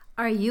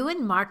Are you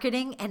in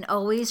marketing and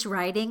always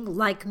writing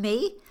like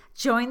me?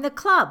 Join the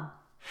club.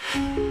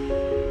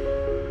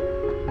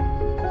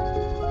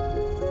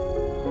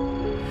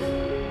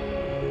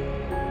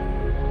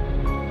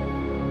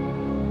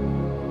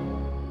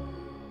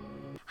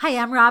 Hi,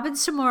 I'm Robin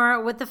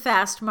Samora with the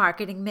Fast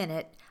Marketing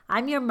Minute.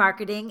 I'm your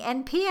marketing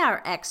and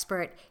PR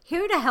expert,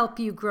 here to help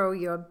you grow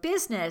your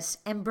business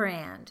and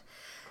brand.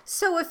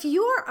 So if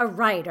you're a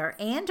writer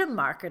and a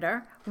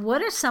marketer,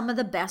 what are some of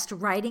the best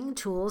writing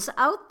tools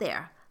out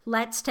there?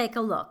 Let's take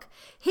a look.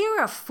 Here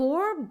are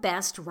 4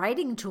 best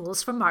writing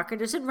tools for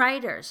marketers and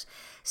writers.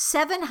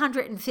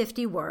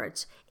 750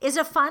 Words is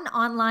a fun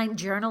online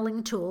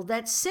journaling tool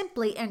that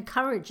simply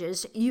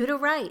encourages you to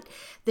write.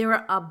 There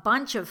are a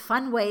bunch of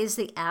fun ways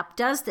the app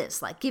does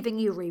this, like giving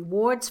you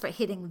rewards for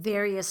hitting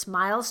various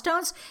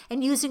milestones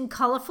and using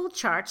colorful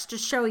charts to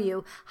show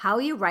you how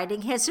your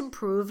writing has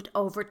improved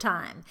over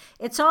time.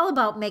 It's all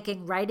about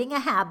making writing a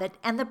habit,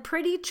 and the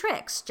pretty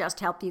tricks just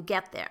help you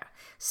get there.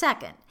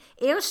 Second,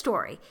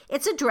 AirStory.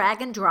 It's a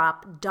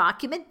drag-and-drop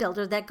document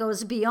builder that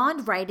goes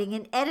beyond writing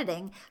and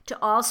editing to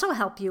also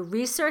help you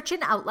research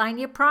and outline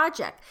your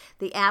project.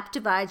 The app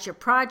divides your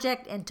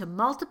project into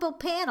multiple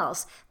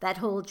panels that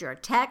hold your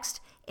text,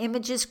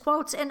 images,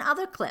 quotes, and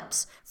other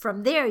clips.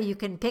 From there, you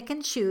can pick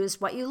and choose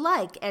what you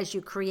like as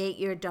you create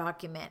your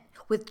document.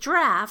 With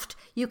Draft,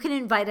 you can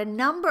invite a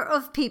number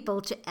of people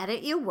to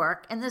edit your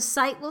work, and the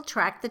site will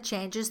track the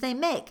changes they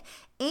make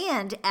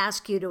and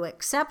ask you to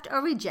accept or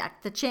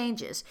reject the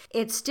changes.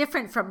 It's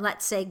different from,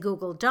 let's say,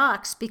 Google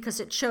Docs because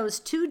it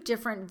shows 2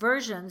 different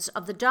versions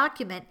of the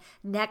document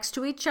next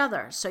to each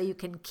other, so you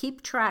can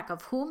keep track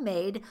of who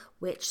made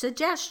which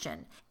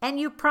suggestion. And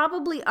you're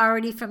probably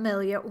already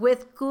familiar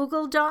with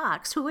Google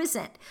Docs. Who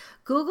isn't?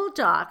 Google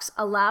Docs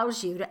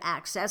allows you to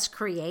access,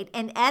 create,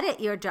 and edit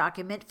your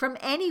document from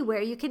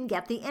anywhere you can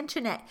get the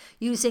internet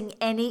using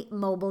any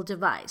mobile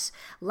device.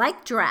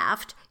 Like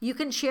Draft, you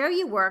can share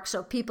your work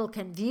so people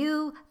can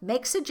view,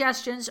 make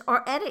suggestions,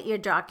 or edit your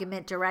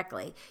document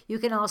directly. You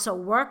can also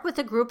work with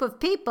a group of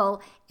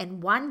people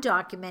in one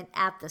document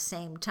at the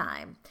same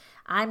time.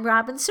 I'm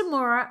Robin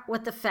Samora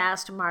with the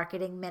Fast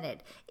Marketing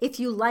Minute. If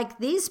you like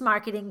these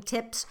marketing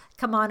tips,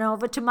 come on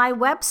over to my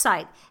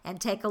website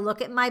and take a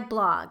look at my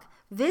blog.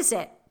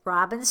 Visit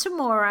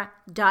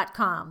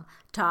robinsamora.com.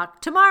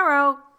 Talk tomorrow.